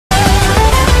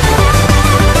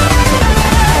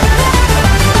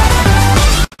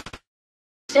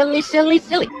Silly, silly,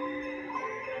 silly.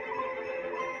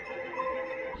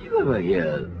 Did you ever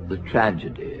hear the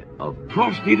tragedy of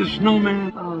Frosty the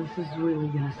Snowman? Oh, this is really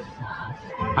gonna suck.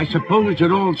 I suppose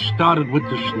it all started with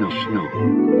the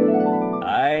snow.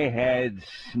 I had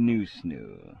snoo.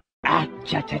 Ah,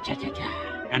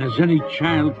 cha-cha-cha-cha-cha. And as any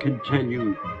child can tell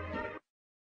you,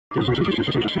 for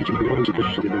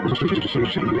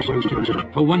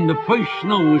when the first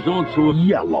snow is also a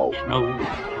yellow snow,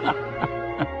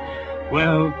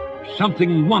 well,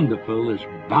 something wonderful is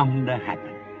bound to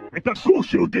happen. It's a school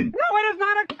shooting. No, it is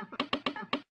not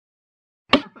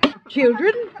a...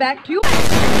 Children, back to you.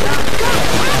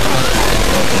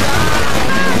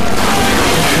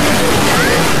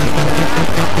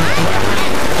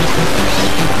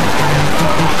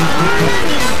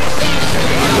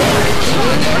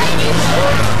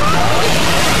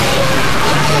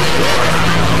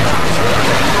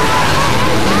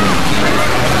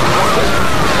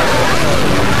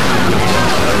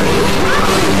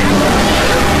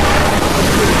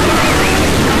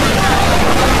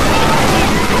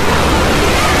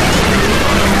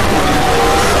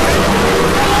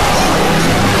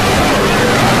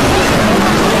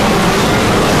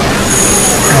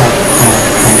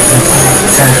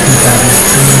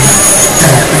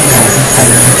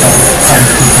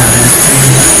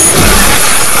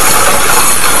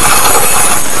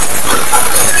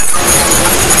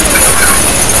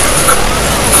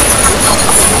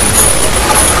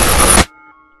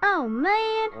 Oh,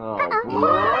 man.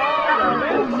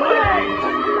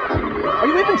 Are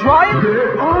you even trying?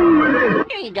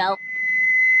 Here you go.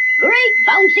 Great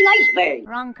bouncing iceberg.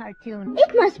 Wrong cartoon.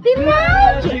 It must be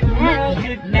magic.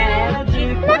 Magic,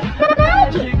 magic,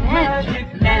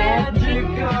 magic,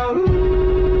 oh.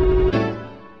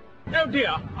 Oh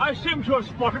dear, I seem to have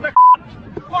spotted a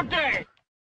What day?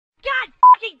 God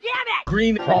fucking damn it!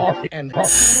 Green Frog and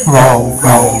Roll,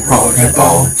 roll, roll your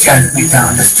boat gently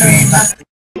down the stream.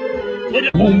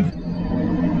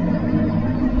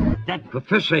 That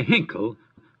Professor Hinkle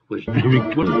was very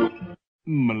good.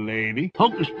 M'lady.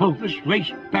 Hocus Pocus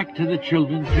raced back to the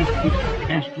children just as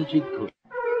fast as he could.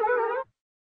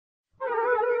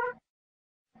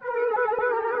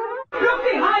 Look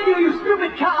behind you, you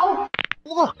stupid cow!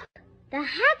 Look! The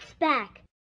hat's back.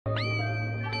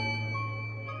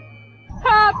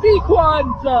 Happy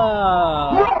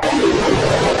Kwanzaa!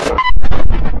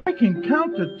 I can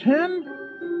count to 10.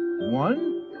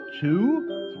 1,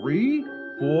 2, 3,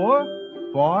 4,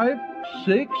 5,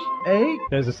 6, 8.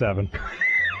 There's a 7.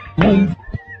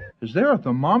 Is there a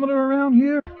thermometer around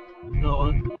here?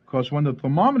 No. Because when the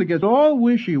thermometer gets all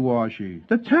wishy-washy,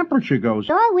 the temperature goes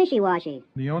up. All wishy-washy.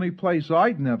 The only place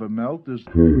I'd never melt is...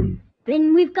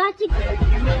 Then we've got to...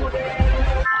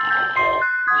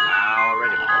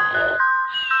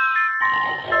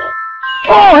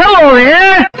 Oh, hello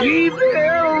there!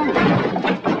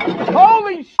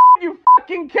 Holy shit, you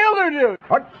fucking killed her, dude!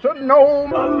 Hudson,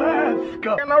 Nome,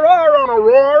 Alaska, and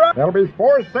Aurora. That'll be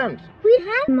 4 cents. We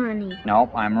have money.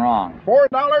 Nope, I'm wrong.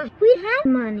 $4. We have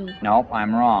money. Nope,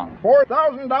 I'm wrong.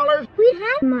 $4,000. We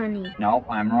have money. Nope,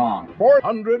 I'm wrong.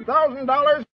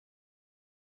 $400,000.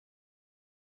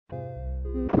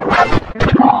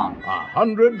 Wrong.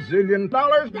 $100 zillion.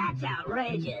 That's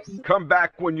outrageous. Come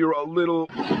back when you're a little...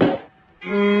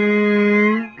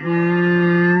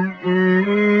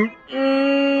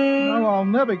 Now I'll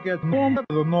never get home to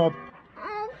the North.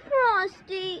 Oh,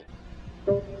 Frosty.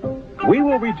 We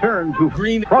will return to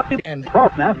Green Frosty and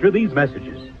Frost after these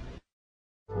messages.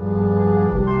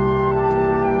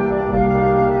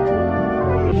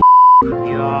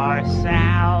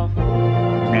 Yourself,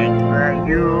 remember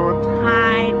you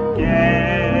time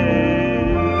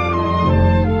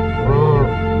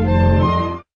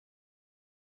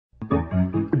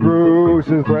Bruce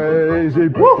is crazy.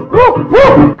 Woo, woo,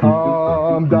 woo.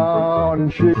 Calm down,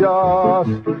 she just.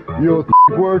 You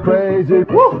think we're crazy.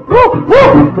 Woo, woo,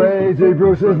 woo. Crazy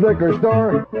Bruce's liquor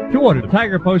store. To order the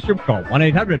Tiger poster, call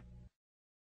 1-800.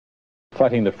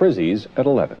 Fighting the Frizzies at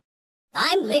 11.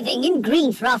 I'm living in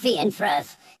Green Froffy and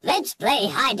Froff. Let's play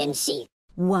hide and seek.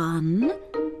 1,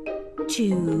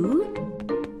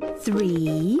 2,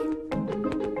 3,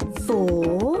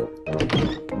 4,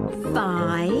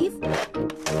 5,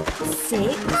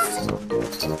 6,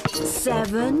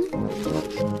 7,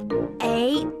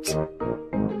 8,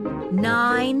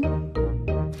 9,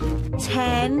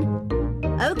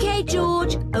 10. Okay,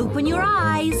 George, open your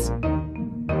eyes.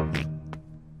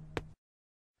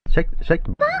 Shake.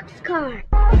 Boxcar.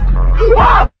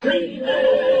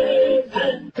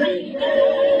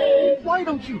 Why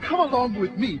don't you come along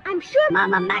with me? I'm sure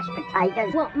Mama mashed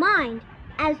potatoes won't mind,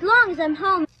 as long as I'm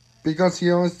home. Because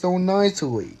you're so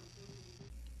nicely.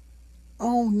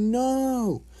 Oh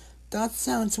no! That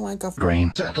sounds like a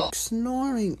Green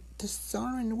snoring. The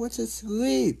siren was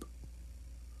asleep.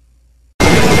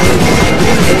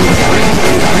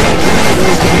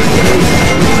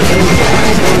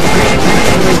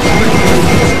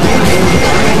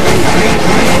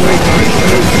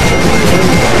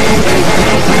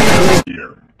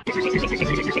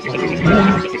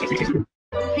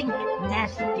 Think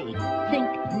nasty. Think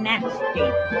nasty.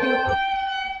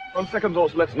 On second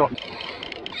thoughts, let's not.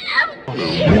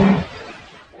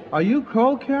 Are you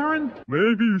cold, Karen?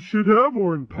 Maybe you should have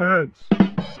worn pants.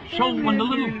 So when the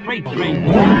little freight train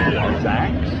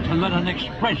passes, to let an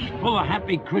express full of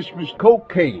happy Christmas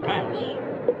Cocaine pass.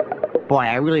 Boy,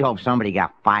 I really hope somebody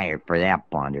got fired for that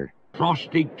blunder.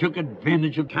 Frosty took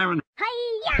advantage of Karen.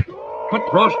 But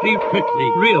Frosty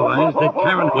quickly realized that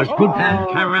Karen was good at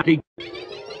karate.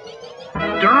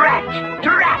 Drat!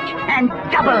 Drat! And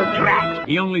double drat!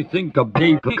 The only thing a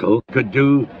Dave Pickle could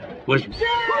do was...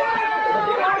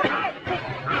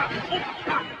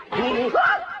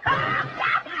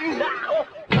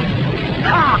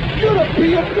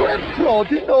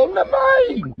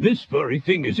 This very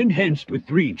thing is enhanced with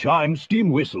 3 chime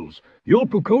steam whistles. Your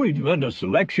Pukoid and a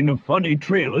selection of funny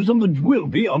trailers and the will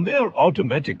be on there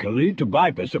automatically to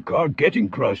bypass a car getting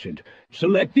crushed.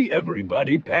 Select the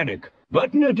Everybody Panic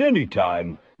button at any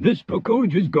time. This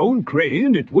Pukoid is going crazy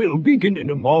and it will begin in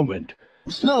a moment.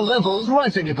 Snow levels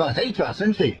rising about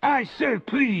 8% feet. I say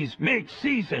please make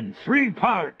season 3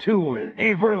 part 2 with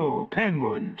Avro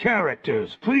Penguin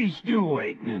characters. Please do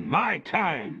wait in my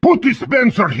time. Put this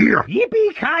Spencer here!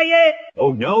 Yippee-ki-yay!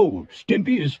 Oh no,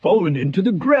 Stimpy is fallen into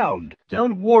the ground.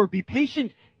 Don't worry, be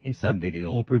patient. In some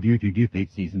video, I'll preview to give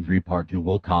it season 3 part 2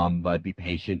 will come, but be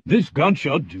patient. This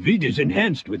gunshot vid is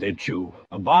enhanced with it, Chew.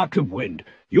 A bark of wind.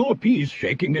 Your piece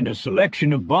shaking and a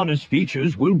selection of bonus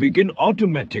features will begin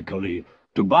automatically.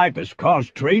 To bypass car's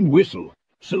train whistle,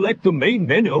 select the main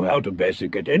menu how to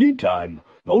basic at any time.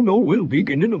 Oh no, we'll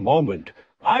begin in a moment.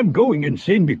 I'm going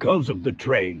insane because of the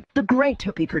train. The Great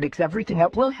Tuppy predicts everything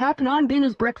that will happen on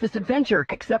Bina's breakfast adventure,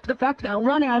 except the fact that I'll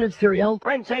run out of cereal.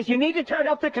 Princess, you need to turn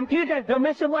off the computer. The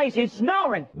missile lace is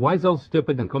snoring. Why so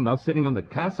stupid and come out sitting on the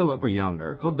castle over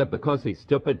yonder? Hold that because he's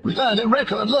stupid. We found a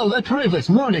record low the previous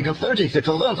morning of 36,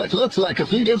 although it looks like a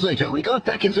few days later we got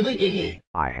back into the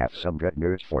I have some good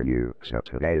news for you. So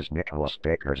today is Nicholas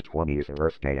Baker's 20th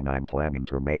birthday and I'm planning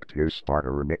to make 2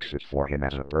 starter remixes for him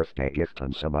as a birthday gift,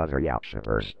 and some other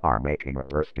Yowshivers are making a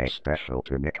birthday special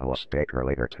to Nicholas Baker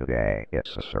later today.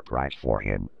 It's a surprise for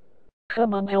him.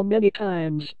 Come on, how many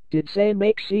times did they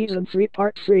make season 3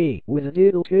 part 3 with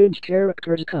Doodle Coon's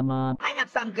characters? Come on. I have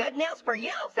some good news for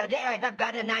you. So there I have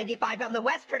got a 95 on the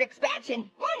Westford expansion.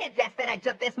 Morning test that I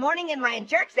took this morning in Ryan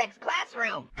Jerksek's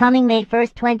classroom. Coming May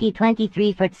 1st,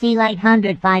 2023 for C-Light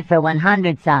 105 for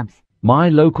 100 subs. My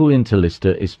local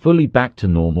Interlister is fully back to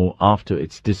normal after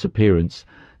its disappearance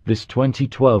this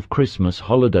 2012 Christmas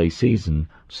holiday season.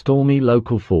 Stormy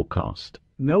local forecast.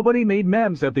 Nobody made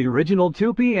memes of the original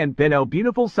Tupi and Benno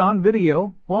Beautiful song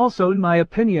video. Also, in my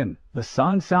opinion, the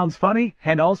song sounds funny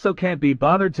and also can't be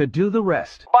bothered to do the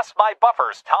rest. Bust my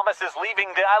buffers. Thomas is leaving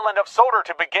the island of Sodor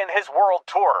to begin his world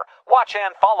tour. Watch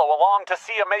and follow along to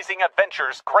see amazing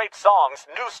adventures, great songs,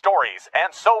 new stories,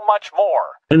 and so much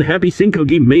more. And happy Cinco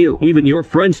de Mayo, even your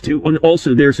friends too. And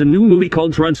also there's a new movie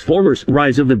called Transformers,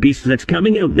 Rise of the Beast that's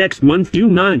coming out next month,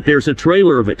 June 9th. There's a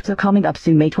trailer of it. So coming up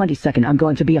soon, May 22nd, I'm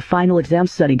going to be a final exam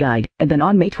study guide. And then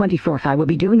on May 24th, I will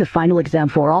be doing the final exam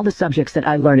for all the subjects that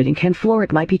I learned in Ken Floor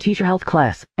at my Teacher Health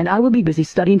class. And I will be busy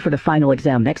studying for the final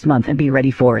exam next month and be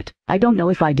ready for it. I don't know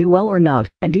if I do well or not.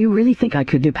 And do you really think I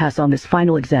could pass on this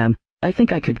final exam? I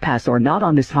think I could pass or not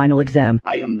on this final exam.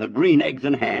 I am the green eggs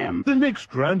and ham. The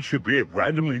next round should be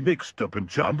randomly mixed up and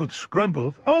jumbled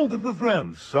scrambled all of the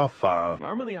friends so far.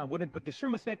 Normally I wouldn't, but the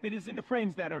sure mistake is in the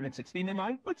frames that are in 16 in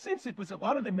line. But since it was a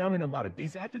lot of them down in a lot of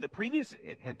days after the previous,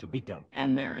 it had to be done.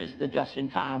 And there is the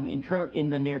just-in-time intro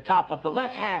in the near top of the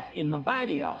left half in the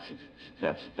video.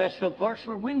 The special course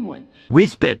for win-wins.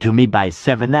 Whispered to me by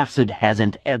 7 episode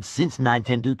hasn't aired since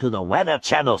 19 due to the Weather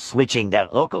Channel switching their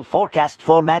local forecast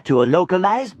format to a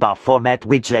localized bar format,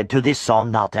 which led to this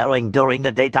song not airing during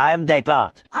the daytime day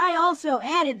part. I also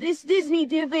added this Disney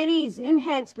DVD's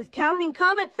enhanced with Counting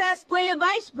Comet Fast Play and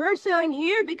vice versa in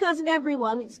here because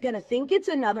everyone is gonna think it's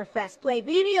another Fast Play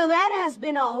video that has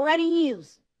been already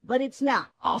used. But it's not.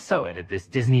 Also added this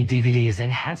Disney DVD is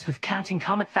enhanced with Counting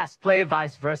Comet Fast Play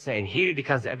vice versa in here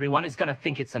because everyone is gonna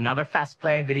think it's another Fast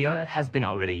Play video that has been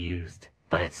already used.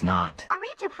 But it's not. A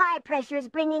ridge of high pressure is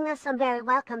bringing us some very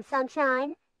welcome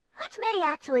sunshine. What may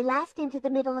actually last into the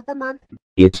middle of the month?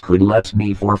 It could let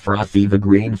me for Froffy. The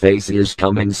green face is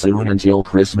coming soon until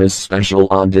Christmas special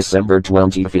on December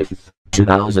 25th,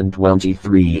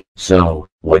 2023, so,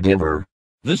 whatever.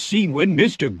 The scene when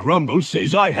Mr. Grumble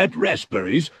says I had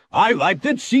raspberries, I like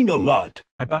that scene a lot.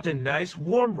 I bought a nice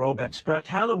warm robe at Sprout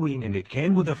Halloween and it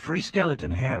came with a free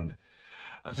skeleton hand.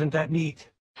 Isn't that neat?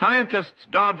 Scientists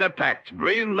don't depict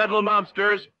green little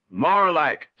monsters, more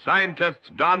like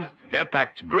scientists don't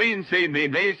depict green sea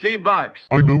bugs.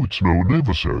 I know it's no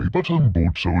adversary, but I'm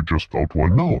bored, so I just thought why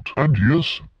not? And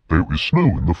yes, there is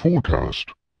snow in the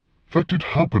forecast. That did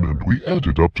happen, and we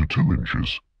added up to 2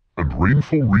 inches. And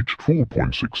rainfall reached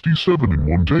 4.67 in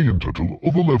one day, and total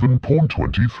of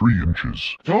 11.23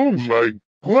 inches. Oh my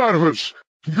goodness,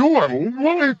 you are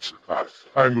right.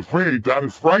 I'm afraid that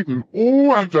is frightened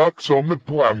all our ducks on the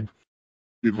pond.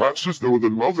 It lets us know that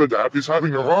Mother Duck is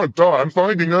having a hard time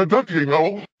finding a ducking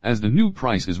hole. As the new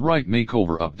Price is Right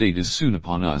makeover update is soon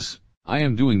upon us, I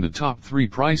am doing the top 3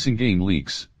 pricing game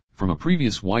leaks, from a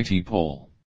previous YT poll.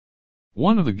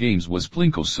 One of the games was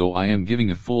Plinko, so I am giving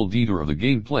a full detour of the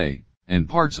gameplay, and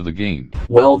parts of the game.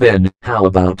 Well then, how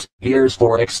about, here's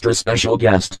 4 extra special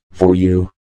guests, for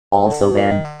you. Also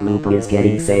then, Looper is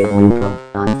getting Save Looper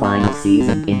on final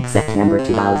season in September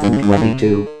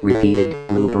 2022. Repeated,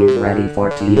 Looper is ready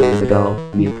for 2 years ago.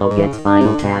 Mupo gets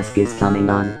final task is coming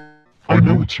on. I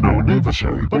know it's no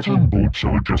adversary, but I'm bored, so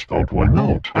I just thought why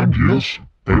not? And yes,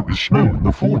 there is snow in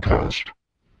the forecast.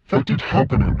 That did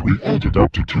happen, and we added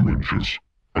up to 2 inches.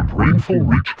 And rainfall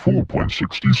reached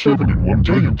 4.67 in one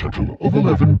day, and total of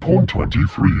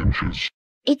 11.23 inches.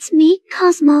 It's me,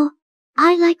 Cosmo.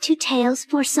 I like 2 tails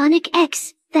for Sonic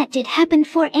X. That did happen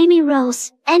for Amy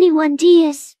Rose. Anyone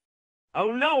Diaz?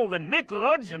 Oh no, the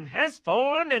Nickelodeon has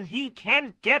fallen and he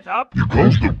can't get up.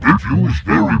 Because the BitView is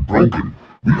very broken.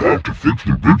 We have to fix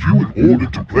the BitView in order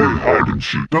to play hide and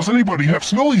seek. Does anybody have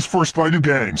Snully's first fighting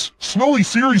games? Snully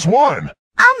Series 1!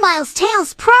 I'm Miles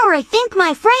Tails Pro. I think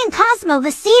my friend Cosmo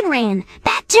the Seed ran.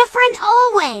 That different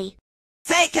always.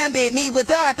 They can beat me with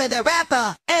Arthur the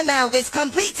Rapper, and now it's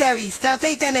complete series, stuff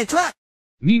ain't in a truck.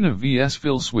 Nina vs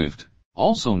Phil Swift,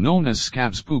 also known as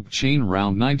Scab Spook Chain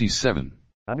Round 97.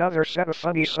 Another set of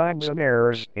funny signs and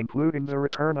errors, including the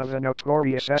return of the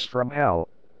notorious S from Hell.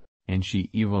 And she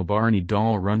evil Barney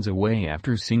doll runs away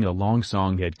after sing-along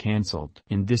song get cancelled.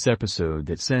 In this episode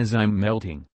that says I'm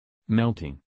melting.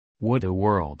 Melting. What a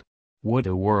world. What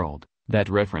a world. That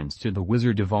reference to the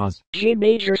Wizard of Oz. G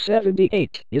Major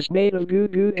 78 is made of Goo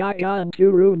Goo Gaga and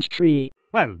 2 Runes Tree.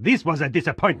 Well, this was a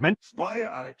disappointment.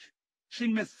 Why, she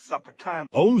missed supper time.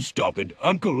 Oh, stop it.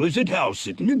 Uncle is at house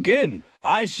sitting again.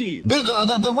 I see. Bigger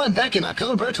than the one back in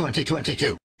October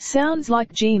 2022. Sounds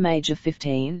like G Major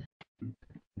 15.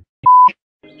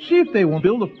 See if they won't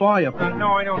build a fire.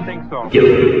 No, I don't think so.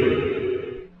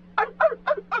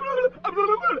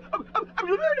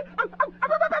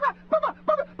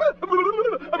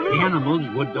 The animals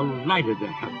were delighted to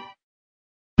have it.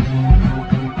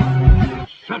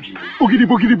 Suddenly, Boogity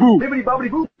boogity boo! Bibbidi bobbidi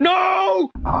boo! No!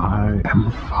 I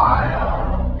am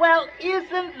fire. Well,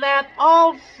 isn't that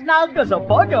all snug as a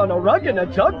bug on a rug and a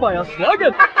jug by a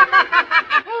sluggin'?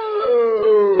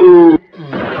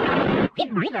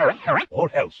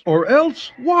 Or else. Or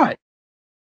else what?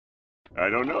 I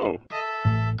don't know.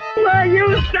 Will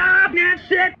you stop that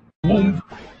shit?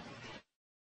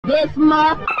 This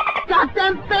moth got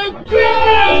them big teeth!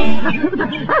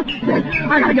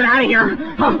 I gotta get out of here!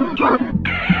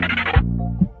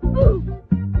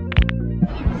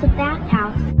 It's a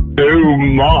bathhouse. Oh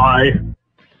my!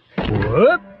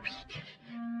 Whoops!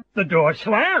 The door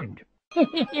slammed!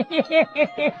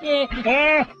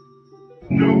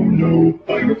 No,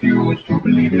 I refuse to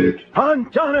believe it. On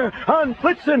Donner, on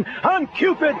Blitzen, on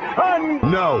Cupid, on...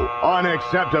 No,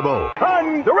 unacceptable.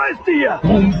 On the rest of you!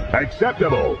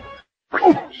 Acceptable.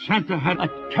 Santa had a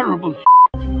terrible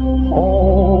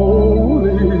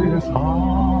Holy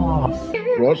sauce.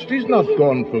 Frosty's not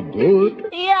gone for good.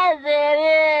 Yes, it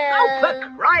is! Oh, for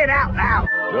crying out loud!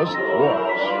 Just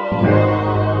watch.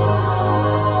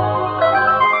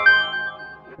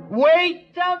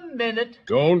 Wait a minute!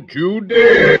 Don't you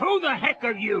dare! Who the heck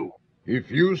are you? If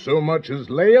you so much as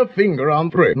lay a finger on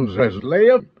friends as lay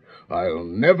a... I'll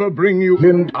never bring you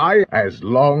in as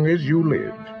long as you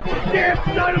live. Dear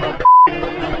son of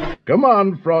a... Come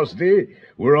on, Frosty.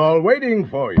 We're all waiting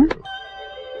for you.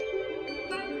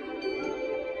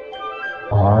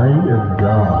 I am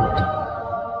God.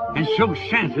 And so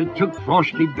Santa took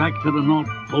Frosty back to the North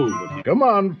Pole with him. Come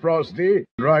on, Frosty.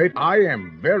 Right, I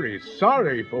am very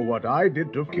sorry for what I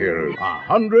did to Kira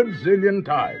 100 zillion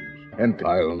times. And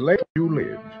I'll let you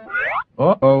live.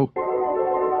 Uh-oh.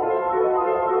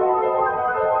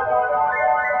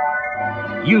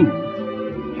 You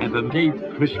have a Merry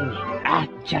Christmas. Ah,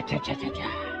 cha-cha-cha-cha-cha.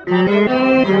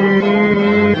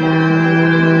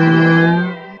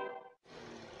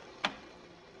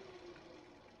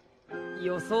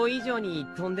 予想以上に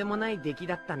とんでもない出来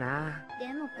だったな。で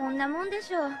もこんなもんで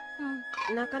しょ。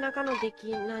なかなかの出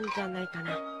来なんじゃないか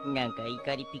な。なんか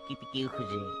怒りピキピキ風情。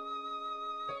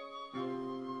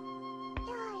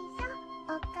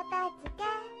お片付け。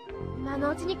今の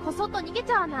うちにこそっと逃げ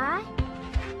ちゃわない？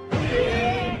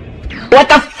 What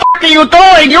the fuck are you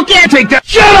doing? You can't take that.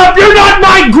 Shut up! You're not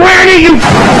my granny, you.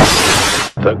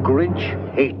 The Grinch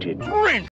hated.